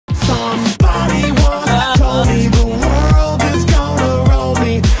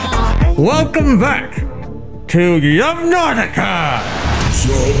Welcome back to Subnautica!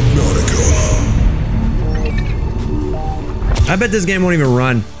 I bet this game won't even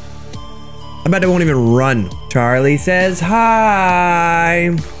run. I bet it won't even run. Charlie says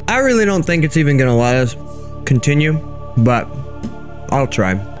hi. I really don't think it's even gonna let us continue, but I'll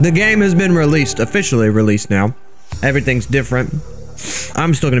try. The game has been released, officially released now. Everything's different.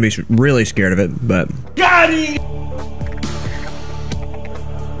 I'm still gonna be really scared of it, but... Got it!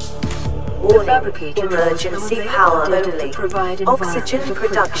 Warning, emergency power modally. Oxygen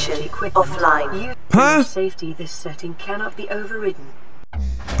production offline. Huh? Safety, this setting cannot be overridden.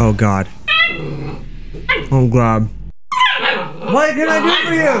 Oh God. Oh God. What can I do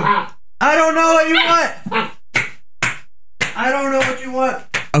for you? I don't know what you want. I don't know what you want.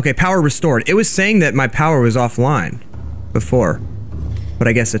 Okay, power restored. It was saying that my power was offline before, but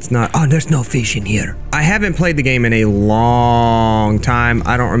I guess it's not. Oh, there's no fish in here. I haven't played the game in a long time.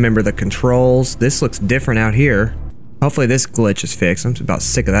 I don't remember the controls. This looks different out here. Hopefully this glitch is fixed. I'm about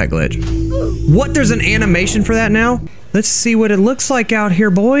sick of that glitch. What? There's an animation for that now? Let's see what it looks like out here,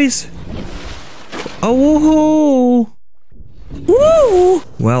 boys. Oh, woo!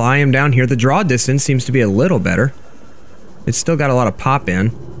 Well, I am down here. The draw distance seems to be a little better. It's still got a lot of pop in.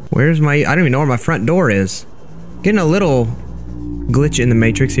 Where's my... I don't even know where my front door is. Getting a little glitch in the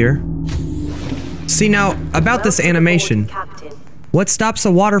matrix here. See now, about this animation. What stops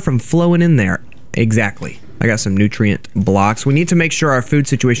the water from flowing in there? Exactly. I got some nutrient blocks. We need to make sure our food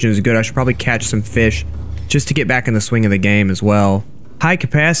situation is good. I should probably catch some fish just to get back in the swing of the game as well. High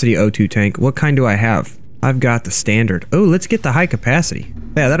capacity O2 tank. What kind do I have? I've got the standard. Oh, let's get the high capacity.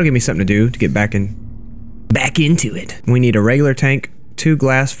 Yeah, that'll give me something to do to get back into it. We need a regular tank, 2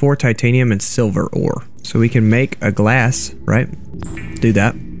 glass, 4 titanium, and silver ore. So we can make a glass, right? Do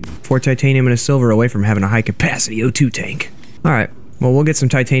that. 4 titanium and a silver away from having a high capacity O2 tank. All right, well, we'll get some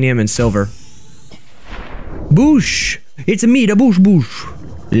titanium and silver. Boosh! It's me, the boosh boosh.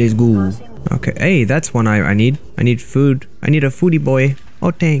 Let's go. Okay, hey, that's one I need. I need food. I need a foodie boy.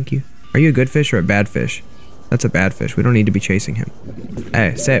 Oh, thank you. Are you a good fish or a bad fish? That's a bad fish. We don't need to be chasing him.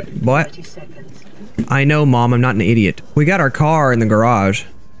 Hey, say it, boy. I know, Mom, I'm not an idiot. We got our car in the garage.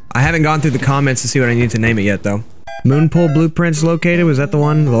 I haven't gone through the comments to see what I need to name it yet, though. Moonpool Blueprints located? Was that the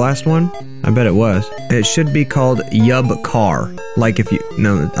one? The last one? I bet it was. It should be called Yub Car. Like if you...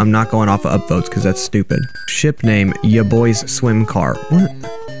 No, I'm not going off of upvotes because that's stupid. Ship name, Ya Boys Swim Car. What?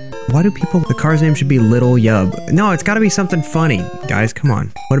 Why do people... The car's name should be Little Yub. No, it's gotta be something funny. Guys, come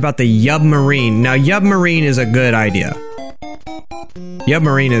on. What about the Yub Marine? Now, Yub Marine is a good idea. Yub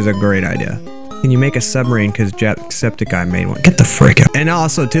Marine is a great idea. Can you make a submarine because Jacksepticeye made one? Get the frick out. And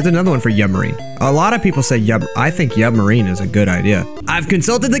also, there's another one for Yubmarine. A lot of people say Yub... I think Yubmarine is a good idea. I've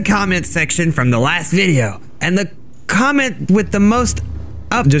consulted the comment section from the last video, and the comment with the most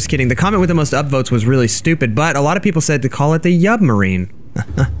just kidding. The comment with the most upvotes was really stupid, but a lot of people said to call it the Yubmarine.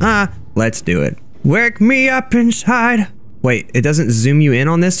 Let's do it. Work me up inside. Wait, it doesn't zoom you in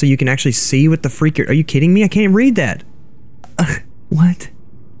on this so you can actually see what the freak are you kidding me? I can't read that. What?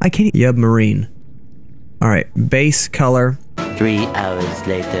 I can't... Yubmarine. Alright, base color. 3 hours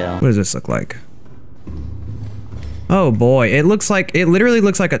later. What does this look like? Oh boy, it looks like... It literally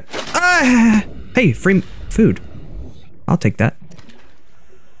looks like a... Ah! Hey, free food. I'll take that.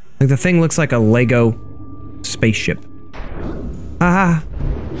 Like the thing looks like a Lego spaceship. Ah.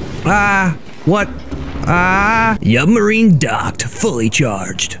 Ah. What? Ah. Yubmarine docked, fully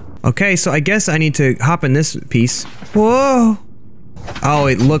charged. Okay, so I guess I need to hop in this piece. Whoa. Oh,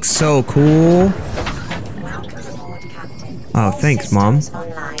 it looks so cool. Oh, thanks, Mom.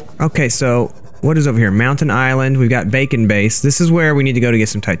 Okay, so what is over here? Mountain Island. We've got Bacon Base. This is where we need to go to get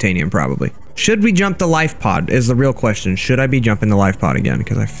some titanium, probably. Should we jump the life pod is the real question. Should I be jumping the life pod again?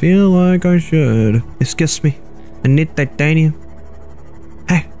 Because I feel like I should. Excuse me. I need titanium.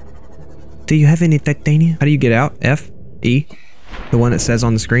 Hey. Do you have any titanium? How do you get out? F? E? The one that says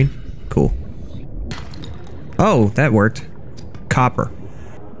on the screen? Cool. Oh, that worked. Copper.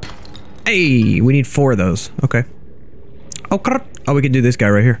 Hey, we need 4 of those. Okay. Oh, we could do this guy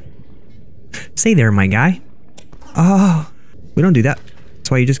right here. Say there, my guy. Oh, we don't do that.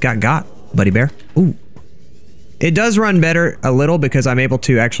 That's why you just got, buddy bear. Ooh. It does run better a little because I'm able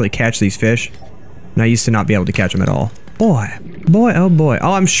to actually catch these fish. And I used to not be able to catch them at all. Boy, oh boy.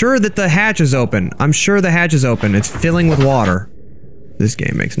 Oh, I'm sure that the hatch is open. I'm sure the hatch is open. It's filling with water. This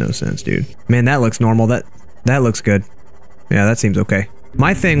game makes no sense, dude. Man, that looks normal. That looks good. Yeah, that seems okay.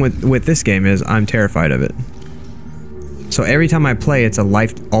 My thing with this game is I'm terrified of it. So every time I play, it's a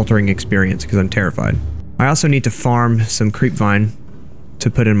life-altering experience because I'm terrified. I also need to farm some creepvine to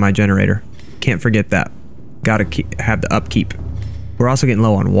put in my generator. Can't forget that. Gotta have the upkeep. We're also getting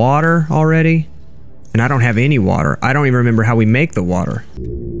low on water already. And I don't have any water. I don't even remember how we make the water.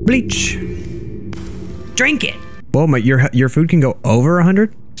 Bleach. Drink it. Whoa, your food can go over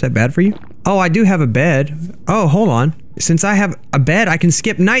 100? Is that bad for you? Oh, I do have a bed. Oh, hold on. Since I have a bed, I can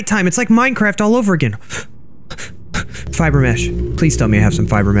skip nighttime. It's like Minecraft all over again. Fiber mesh. Please tell me I have some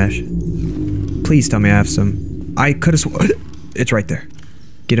fiber mesh. Please tell me I have some. I could have it's right there.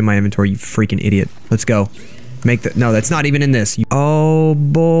 Get in my inventory, you freaking idiot. Let's go. Make the... No, that's not even in this. Oh,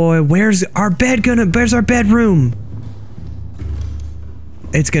 boy. Where's our bed gonna... Where's our bedroom?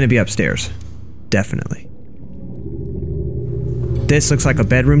 It's gonna be upstairs. Definitely. This looks like a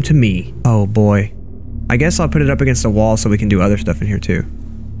bedroom to me. Oh, boy. I guess I'll put it up against a wall so we can do other stuff in here, too.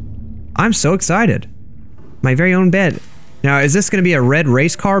 I'm so excited. My very own bed. Now, is this gonna be a red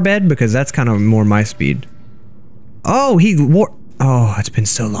race car bed? Because that's kind of more my speed. Oh, he wore... Oh, it's been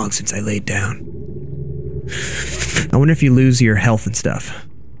so long since I laid down. I wonder if you lose your health and stuff.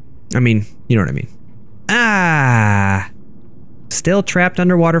 I mean, you know what I mean. Ah! Still trapped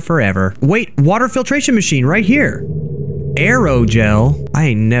underwater forever. Wait, water filtration machine right here. Aerogel. I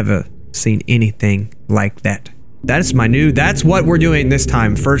ain't never seen anything like that. That's my new... That's what we're doing this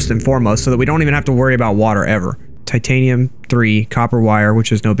time, first and foremost, so that we don't even have to worry about water ever. Titanium 3, copper wire,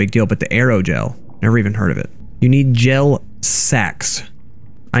 which is no big deal, but the aerogel. Never even heard of it. You need gel sacks.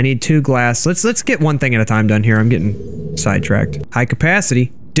 I need 2 glass. Let's get one thing at a time done here. I'm getting sidetracked. High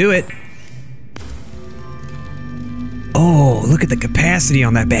capacity. Do it. Oh, look at the capacity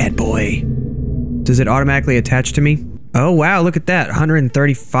on that bad boy. Does it automatically attach to me? Oh, wow, look at that.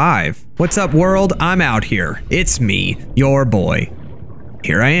 135. What's up, world? I'm out here. It's me, your boy.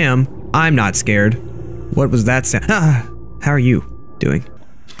 Here I am. I'm not scared. What was that sound? How are you doing?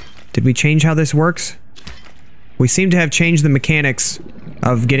 Did we change how this works? We seem to have changed the mechanics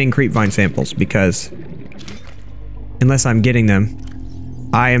of getting creepvine samples because unless I'm getting them,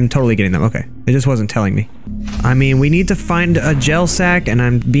 I am totally getting them. Okay, it just wasn't telling me. I mean, we need to find a gel sack and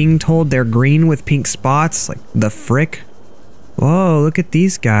I'm being told they're green with pink spots. Like, the frick? Whoa, look at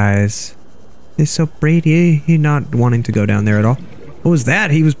these guys. They're so pretty. He's not wanting to go down there at all. What was that?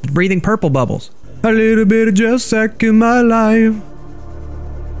 He was breathing purple bubbles. A little bit of gel sack in my life.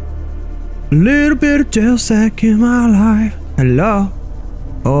 A little bit of gel sack in my life. Hello?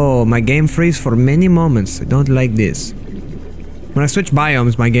 Oh, my game freezes for many moments. I don't like this. When I switch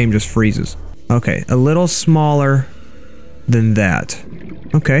biomes, my game just freezes. Okay, a little smaller than that.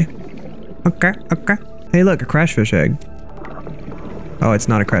 Okay. Okay, okay. Hey, look, a crashfish egg. Oh, it's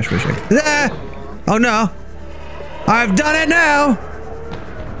not a crashfish egg. Ah! Oh no! I've done it now!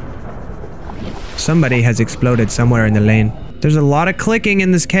 Somebody has exploded somewhere in the lane. There's a lot of clicking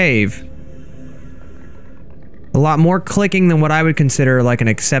in this cave. A lot more clicking than what I would consider like an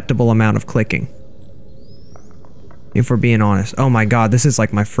acceptable amount of clicking. If we're being honest. Oh my god, this is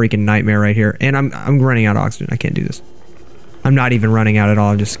like my freaking nightmare right here. And I'm running out of oxygen. I can't do this. I'm not even running out at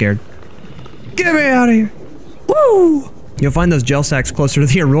all. I'm just scared. Get me out of here. Woo! You'll find those gel sacks closer to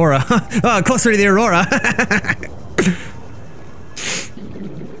the Aurora. Oh, closer to the Aurora.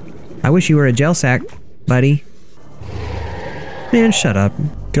 I wish you were a gel sack, buddy. Man, shut up.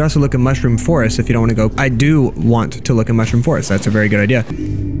 You could also look at Mushroom Forest if you don't want to go. I do want to look at Mushroom Forest. That's a very good idea.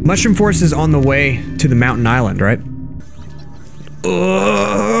 Mushroom Forest is on the way to the mountain island, right?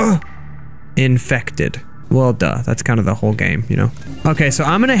 Ugh. Infected. Well, duh. That's kind of the whole game, you know? Okay, so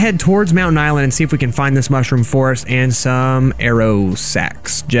I'm gonna head towards Mountain Island and see if we can find this Mushroom Forest and some arrow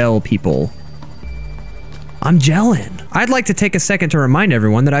sacks. Gel people. I'm gelling. I'd like to take a second to remind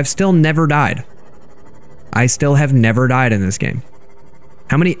everyone that I've still never died. I still have never died in this game.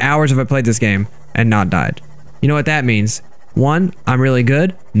 How many hours have I played this game and not died? You know what that means? 1, I'm really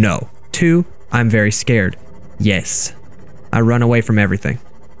good? No. 2, I'm very scared. Yes. I run away from everything.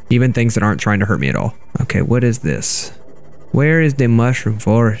 Even things that aren't trying to hurt me at all. Okay, what is this? Where is the Mushroom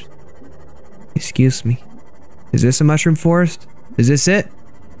Forest? Excuse me. Is this a Mushroom Forest? Is this it?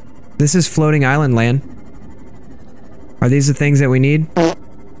 This is floating island land. Are these the things that we need?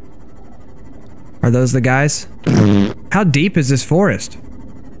 Are those the guys? How deep is this forest?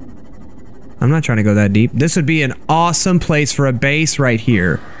 I'm not trying to go that deep. This would be an awesome place for a base right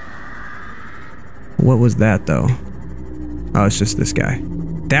here. What was that though? Oh, it's just this guy.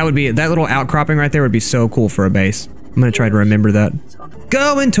 That would be, that little outcropping right there would be so cool for a base. I'm gonna try to remember that.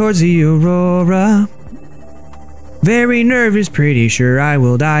 Going towards the Aurora. Very nervous, pretty sure I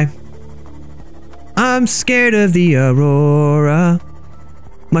will die. I'm scared of the Aurora.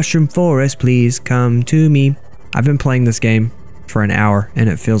 Mushroom Forest, please come to me. I've been playing this game for an hour and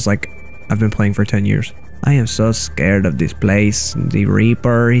it feels like I've been playing for 10 years. I am so scared of this place. The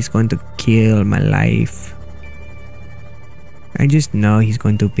Reaper, he's going to kill my life. I just know he's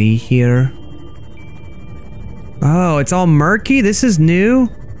going to be here. Oh, it's all murky? This is new?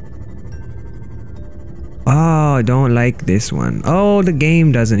 Oh, I don't like this one. Oh, the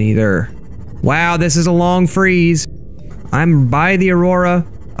game doesn't either. Wow, this is a long freeze. I'm by the Aurora.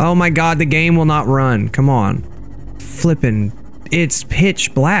 Oh my god, the game will not run. Come on. Flippin'. It's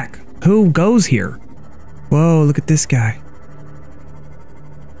pitch black. Who goes here? Whoa, look at this guy.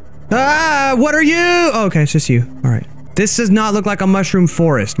 Ah, what are you? Oh, okay, it's just you. Alright. This does not look like a mushroom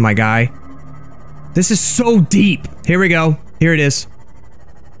forest, my guy. This is so deep. Here we go. Here it is.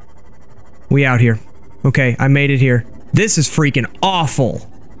 We out here. Okay, I made it here. This is freaking awful.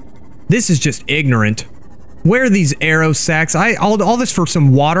 This is just ignorant. Where are these arrow sacks? All this for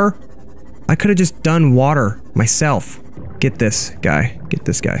some water? I could have just done water myself. Get this guy. Get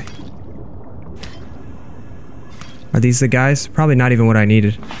this guy. Are these the guys? Probably not even what I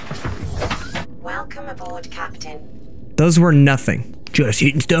needed. Welcome aboard, Captain. Those were nothing. Just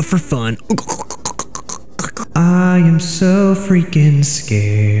hitting stuff for fun. I am so freaking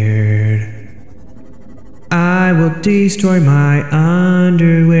scared. I will destroy my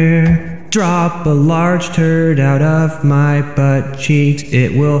underwear. Drop a large turd out of my butt cheeks.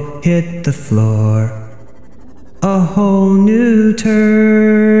 It will hit the floor. A whole new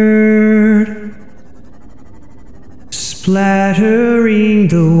turd. Splattering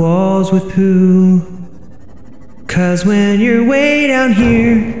the walls with poo. 'Cause when you're way down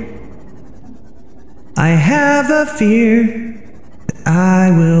here, I have a fear that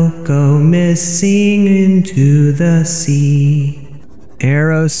I will go missing into the sea.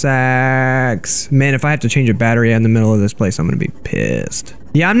 Arrow sacks. Man, if I have to change a battery in the middle of this place, I'm gonna be pissed.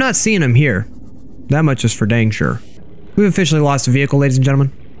 Yeah, I'm not seeing them here. That much is for dang sure. We've officially lost a vehicle, ladies and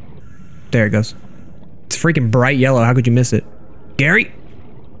gentlemen. There it goes. It's freaking bright yellow. How could you miss it? Gary?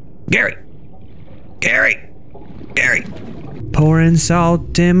 Gary? Gary? Gary? Pouring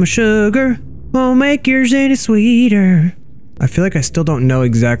salt in my sugar won't make yours any sweeter. I feel like I still don't know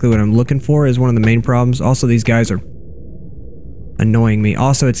exactly what I'm looking for is one of the main problems. Also, these guys are annoying me.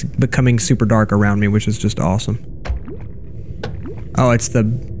 Also, it's becoming super dark around me, which is just awesome. Oh, it's the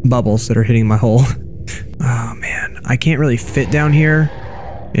bubbles that are hitting my hole. Oh, man. I can't really fit down here.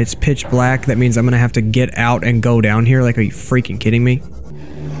 It's pitch black. That means I'm gonna have to get out and go down here. Like, are you freaking kidding me?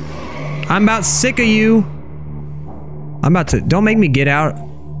 I'm about sick of you. I'm about to... Don't make me get out.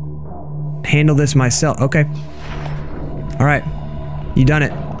 Handle this myself. Okay. Alright. You done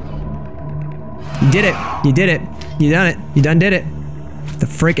it. You did it. You did it. You done it. You done did it. Get the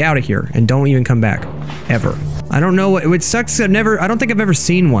frick out of here and don't even come back. Ever. I don't know what... It sucks. I don't think I've ever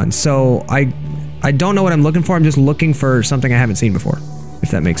seen one, so I don't know what I'm looking for. I'm just looking for something I haven't seen before.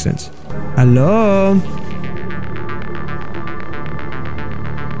 If that makes sense. Hello?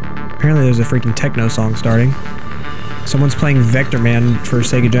 Apparently there's a freaking techno song starting. Someone's playing Vector Man for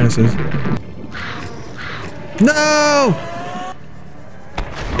Sega Genesis. No!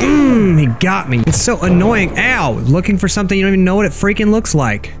 He got me. It's so annoying. Ow! Looking for something you don't even know what it freaking looks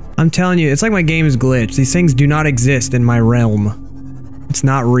like. I'm telling you, it's like my game is glitched. These things do not exist in my realm. It's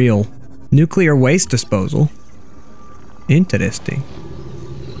not real. Nuclear waste disposal. Interesting.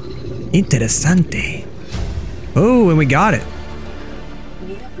 Interessante. Oh, and we got it.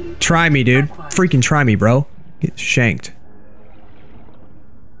 Try me, dude. Freaking try me, bro. Get shanked.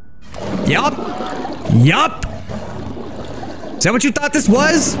 Yup. Yup. Is that what you thought this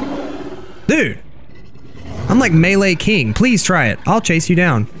was? Dude. I'm like Melee King. Please try it. I'll chase you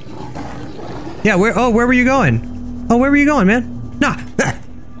down. Yeah, where were you going? Oh, where were you going, man? Nah.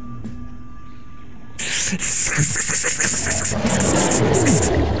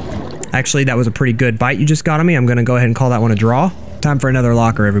 Actually, that was a pretty good bite you just got on me. I'm gonna go ahead and call that one a draw. Time for another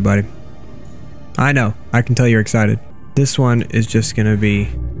locker, everybody. I know. I can tell you're excited. This one is just gonna be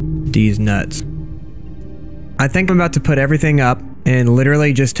D's nuts. I think I'm about to put everything up and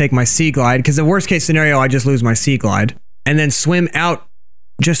literally just take my sea glide, because the worst case scenario, I just lose my sea glide, and then swim out,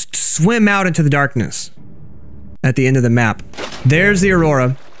 just swim out into the darkness at the end of the map. There's the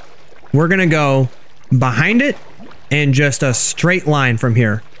Aurora. We're gonna go behind it and just a straight line from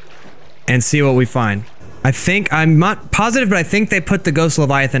here and see what we find. I think, I'm not positive, but I think they put the Ghost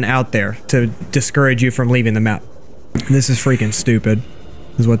Leviathan out there to discourage you from leaving the map. This is freaking stupid,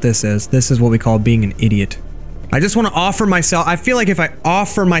 is what this is. This is what we call being an idiot. I just want to offer myself, I feel like if I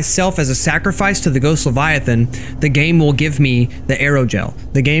offer myself as a sacrifice to the Ghost Leviathan, the game will give me the aerogel.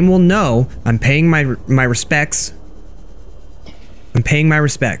 The game will know I'm paying my respects. I'm paying my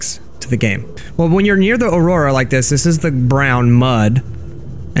respects to the game. Well, when you're near the Aurora like this is the brown mud.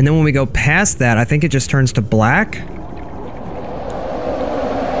 And then when we go past that, I think it just turns to black.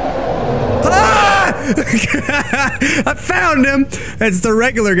 Ah! I found him. It's the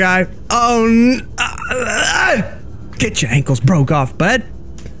regular guy. Oh, get your ankles broke off, bud.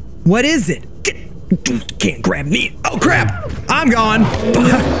 What is it? Can't grab me. Oh, crap. I'm gone.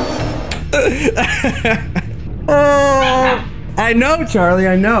 Oh, I know, Charlie.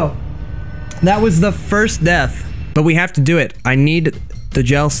 I know. That was the first death. But we have to do it. I need the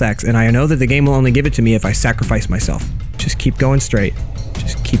gel sacks, and I know that the game will only give it to me if I sacrifice myself. Just keep going straight.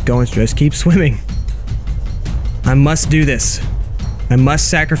 Just keep going straight. Just keep swimming. I must do this. I must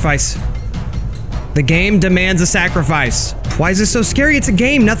sacrifice. The game demands a sacrifice. Why is this so scary? It's a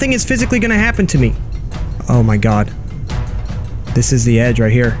game. Nothing is physically gonna happen to me. Oh my god. This is the edge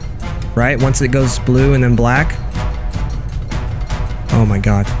right here. Right? Once it goes blue and then black. Oh my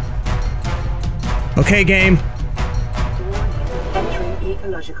god. Okay, game. Entering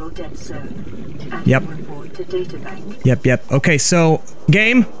ecological dead zone. Yep. Report to data bank. Yep. Okay, so,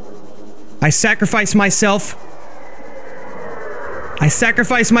 game. I sacrifice myself. I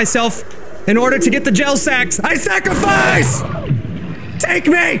sacrifice myself in order to get the gel sacks. I sacrifice! Take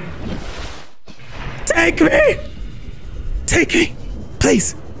me! Take me! Take me!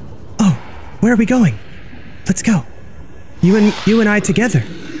 Please! Oh, where are we going? Let's go. You and I together.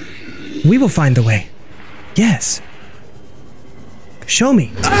 We will find the way. Yes. Show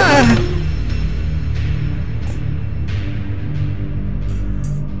me. Ah!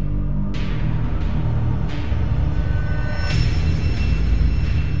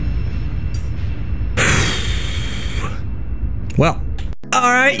 Well,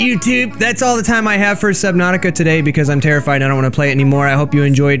 alright YouTube, that's all the time I have for Subnautica today because I'm terrified. I don't want to play it anymore. I hope you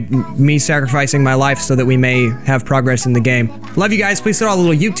enjoyed me sacrificing my life so that we may have progress in the game. Love you guys. Please hit all the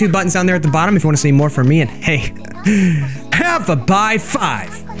little YouTube buttons down there at the bottom if you want to see more from me. And hey, have a bye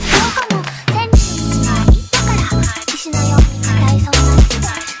 5.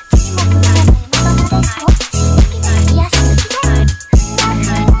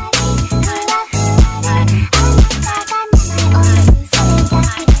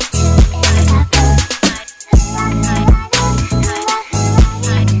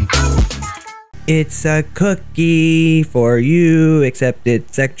 It's a cookie for you, except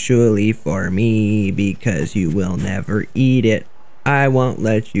it's sexually for me because you will never eat it. I won't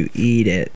let you eat it.